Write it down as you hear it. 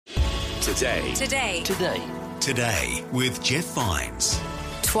Today with Jeff Vines.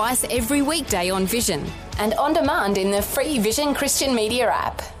 Twice every weekday on Vision and on demand in the free Vision Christian Media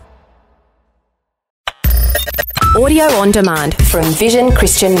app. Audio on demand from Vision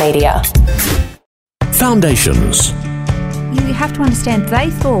Christian Media. Foundations. You have to understand,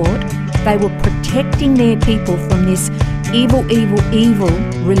 they thought they were protecting their people from this evil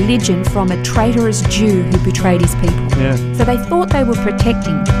religion from a traitorous Jew who betrayed his people. Yeah. So they thought they were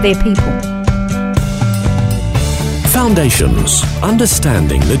protecting their people. Foundations.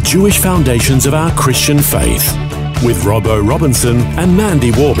 Understanding the Jewish foundations of our Christian faith. With Robbo Robinson and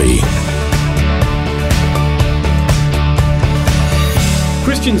Mandy Warby.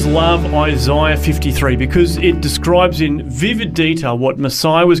 Christians love Isaiah 53 because it describes in vivid detail what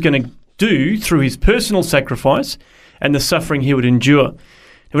Messiah was going to do through his personal sacrifice and the suffering he would endure. And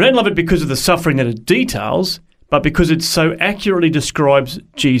we don't love it because of the suffering that it details, but because it so accurately describes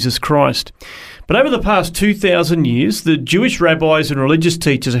Jesus Christ. But over the past 2,000 years, the Jewish rabbis and religious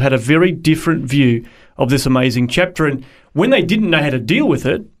teachers have had a very different view of this amazing chapter. And when they didn't know how to deal with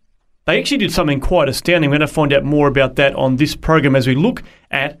it, they actually did something quite astounding. We're going to find out more about that on this program as we look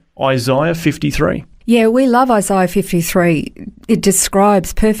at Isaiah 53. Yeah, we love Isaiah 53. It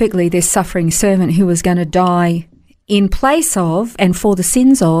describes perfectly this suffering servant who was going to die in place of and for the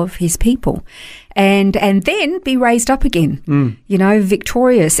sins of his people, and then be raised up again,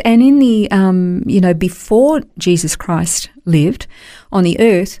 victorious. And in the, before Jesus Christ lived on the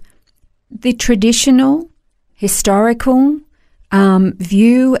earth, the traditional, historical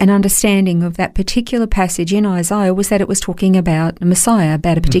view and understanding of that particular passage in Isaiah was that it was talking about a Messiah,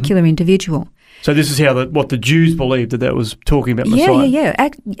 about a particular individual. So this is how what the Jews believed, that was talking about Messiah. Yeah,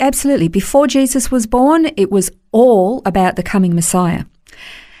 absolutely. Before Jesus was born, it was all about the coming Messiah.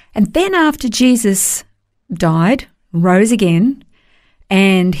 And then after Jesus died, rose again,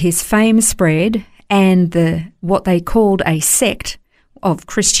 and his fame spread, and what they called a sect of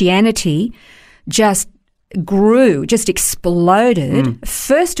Christianity just grew, just exploded.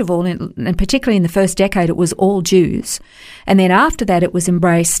 First of all, and particularly in the first decade, it was all Jews. And then after that, it was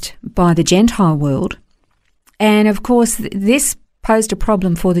embraced by the Gentile world. And of course, this posed a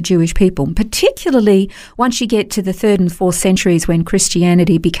problem for the Jewish people, particularly once you get to the 3rd and 4th centuries when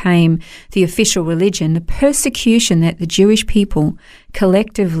Christianity became the official religion. The persecution that the Jewish people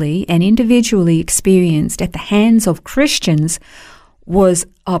collectively and individually experienced at the hands of Christians was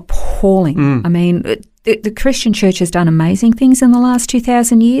appalling. I mean, the Christian church has done amazing things in the last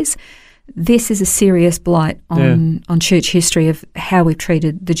 2,000 years. This is a serious blight on church history of how we've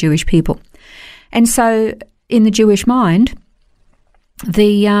treated the Jewish people. And so in the Jewish mind,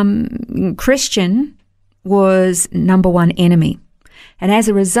 the Christian was number one enemy. And as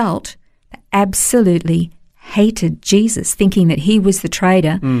a result, absolutely hated Jesus, thinking that he was the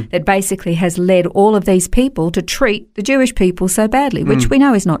traitor that basically has led all of these people to treat the Jewish people so badly, which we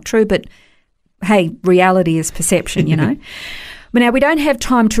know is not true, but hey, reality is perception, But now, we don't have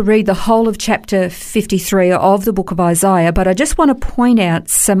time to read the whole of chapter 53 of the book of Isaiah, but I just want to point out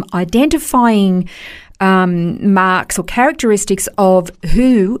some identifying marks or characteristics of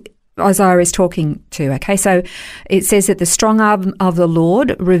who Isaiah is talking to. Okay, so it says that the strong arm of the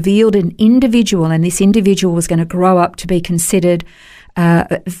Lord revealed an individual, and this individual was going to grow up to be considered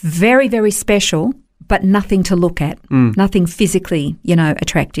very, very special, but nothing to look at, nothing physically,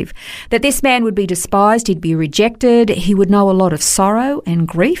 attractive. That this man would be despised, he'd be rejected, he would know a lot of sorrow and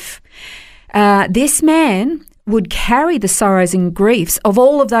grief. This man would carry the sorrows and griefs of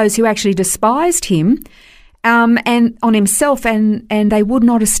all of those who actually despised him and on himself, and they would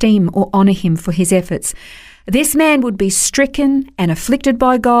not esteem or honour him for his efforts. This man would be stricken and afflicted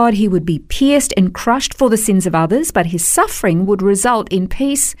by God. He would be pierced and crushed for the sins of others, but his suffering would result in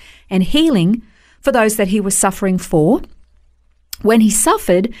peace and healing for those that he was suffering for. When he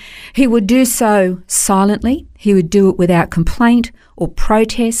suffered, he would do so silently. He would do it without complaint or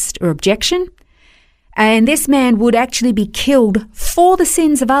protest or objection. And this man would actually be killed for the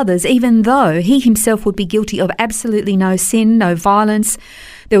sins of others, even though he himself would be guilty of absolutely no sin, no violence.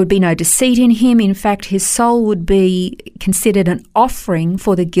 There would be no deceit in him. In fact, his soul would be considered an offering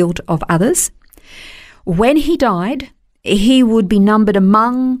for the guilt of others. When he died, he would be numbered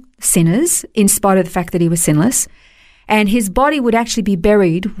among sinners, in spite of the fact that he was sinless. And his body would actually be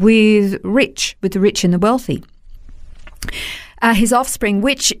buried with the rich and the wealthy. His offspring,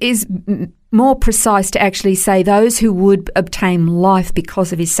 which is more precise to actually say those who would obtain life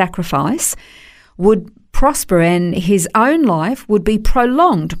because of his sacrifice, would prosper, and his own life would be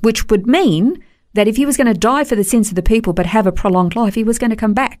prolonged, which would mean that if he was going to die for the sins of the people but have a prolonged life, he was going to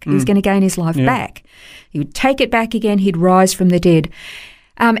come back. He was going to gain his life back. He would take it back again. He'd rise from the dead.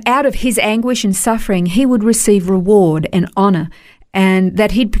 out of his anguish and suffering, he would receive reward and honour, and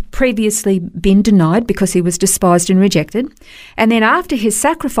that he'd previously been denied because he was despised and rejected. And then after his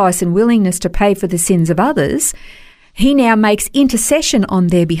sacrifice and willingness to pay for the sins of others, he now makes intercession on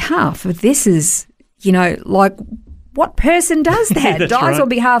their behalf. This is, like, what person does that? Dies right. on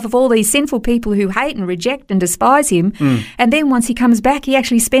behalf of all these sinful people who hate and reject and despise him. And then once he comes back, he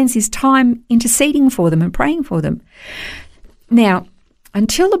actually spends his time interceding for them and praying for them. Now,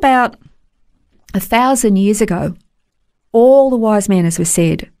 until about 1,000 years ago, all the wise men, as was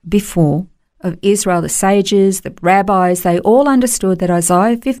said before, of Israel, the sages, the rabbis, they all understood that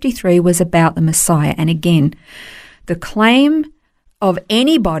Isaiah 53 was about the Messiah. And again, the claim of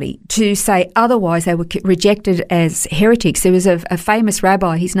anybody to say otherwise, they were rejected as heretics. There was a famous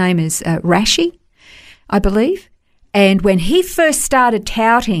rabbi, his name is Rashi, I believe, and when he first started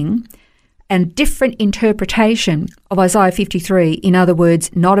touting a different interpretation of Isaiah 53, in other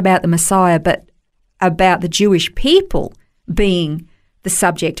words, not about the Messiah, but about the Jewish people being the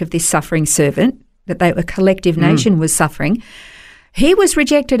subject of this suffering servant, that a collective nation was suffering, he was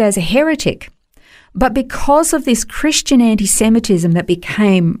rejected as a heretic. But because of this Christian anti-Semitism that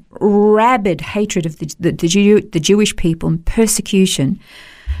became rabid hatred of the Jewish people and persecution,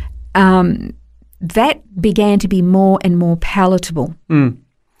 that began to be more and more palatable.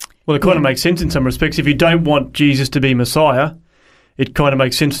 Well, it kind of makes sense in some respects. If you don't want Jesus to be Messiah, it kind of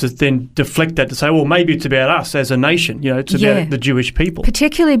makes sense to then deflect that to say, well, maybe it's about us as a nation. It's about the Jewish people.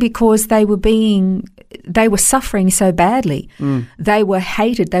 Particularly because they were suffering so badly. They were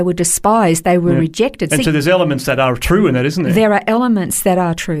hated, they were despised, they were rejected. And so there's elements that are true in that, isn't there? There are elements that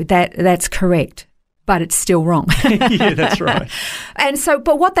are true. That's correct. But it's still wrong. Yeah, that's right. And so,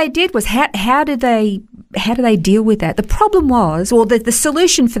 but what they did was, how did they deal with that? The problem was, or the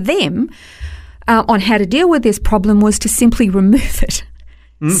solution for them on how to deal with this problem was to simply remove it.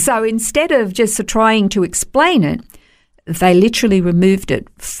 So instead of just trying to explain it, they literally removed it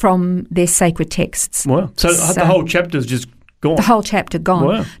from their sacred texts. Wow. So the whole chapter's just gone. The whole chapter gone.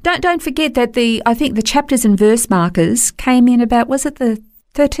 Wow. Don't forget that I think the chapters and verse markers came in about, was it the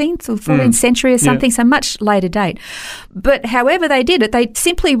 13th or 14th century or something, so much later date. But however they did it, they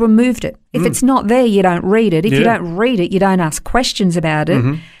simply removed it. If it's not there, you don't read it. If you don't read it, you don't ask questions about it.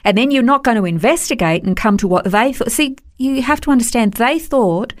 And then you're not going to investigate and come to what they thought. See, you have to understand, they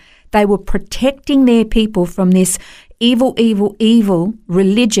thought they were protecting their people from this evil, evil, evil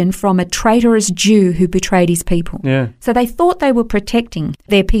religion from a traitorous Jew who betrayed his people. Yeah. So they thought they were protecting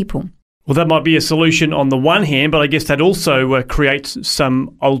their people. Well, that might be a solution on the one hand, but I guess that also creates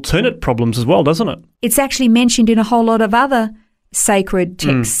some alternate problems as well, doesn't it? It's actually mentioned in a whole lot of other sacred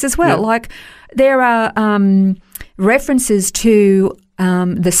texts as well. Like there are references to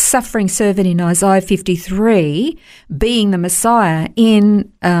the suffering servant in Isaiah 53 being the Messiah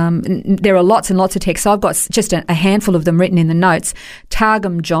there are lots and lots of texts. I've got just a handful of them written in the notes.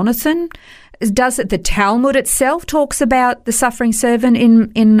 Targum Jonathan does it. The Talmud itself talks about the suffering servant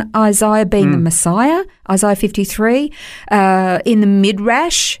in Isaiah being the Messiah, Isaiah 53. In the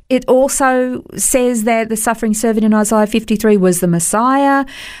Midrash, it also says that the suffering servant in Isaiah 53 was the Messiah.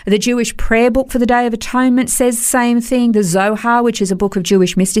 The Jewish prayer book for the Day of Atonement says the same thing. The Zohar, which is a book of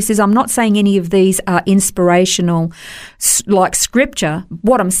Jewish mysticism. I'm not saying any of these are inspirational like scripture.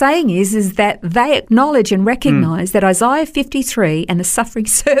 What I'm saying is that they acknowledge and recognize that Isaiah 53 and the suffering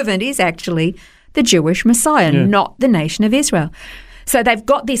servant is actually the Jewish Messiah, not the nation of Israel. So they've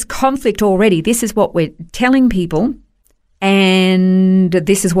got this conflict already. This is what we're telling people, and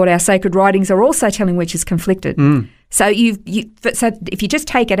this is what our sacred writings are also telling, which is conflicted. So so if you just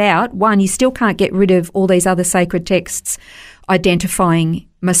take it out, one, you still can't get rid of all these other sacred texts identifying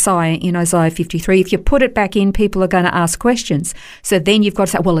Messiah in Isaiah 53. If you put it back in, people are going to ask questions. So then you've got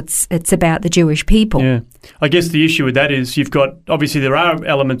to say, well, it's about the Jewish people. Yeah. I guess the issue with that is you've got, obviously there are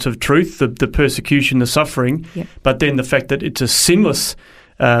elements of truth, the persecution, the suffering, but then the fact that it's a sinless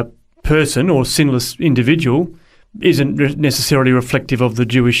person or sinless individual isn't necessarily reflective of the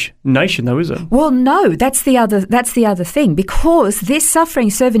Jewish nation, though, is it? Well, no, that's the other thing, because this suffering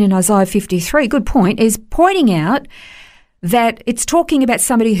servant in Isaiah 53, good point, is pointing out that it's talking about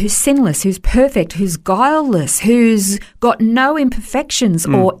somebody who's sinless, who's perfect, who's guileless, who's got no imperfections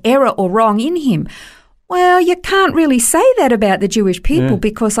or error or wrong in him. Well, you can't really say that about the Jewish people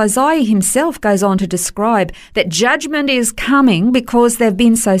because Isaiah himself goes on to describe that judgment is coming because they've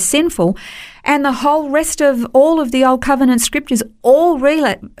been so sinful, and the whole rest of all of the Old Covenant scriptures all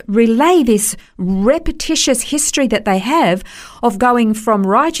relay this repetitious history that they have of going from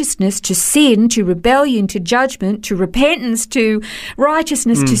righteousness to sin to rebellion to judgment to repentance to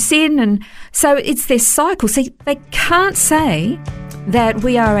righteousness to sin. And so it's this cycle. See, they can't say that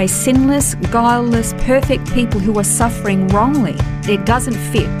we are a sinless, guileless, perfect people who are suffering wrongly. It doesn't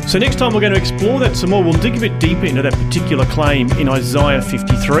fit. So next time we're going to explore that some more. We'll dig a bit deeper into that particular claim in Isaiah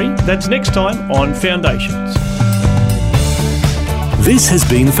 53. That's next time on Foundations. This has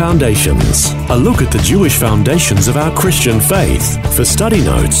been Foundations, a look at the Jewish foundations of our Christian faith. For study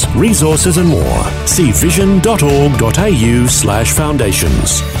notes, resources and more, see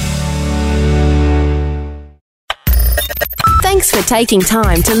vision.org.au/foundations. Thanks for taking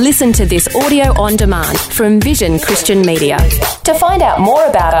time to listen to this audio on demand from Vision Christian Media. To find out more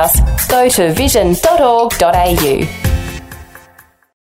about us, go to vision.org.au.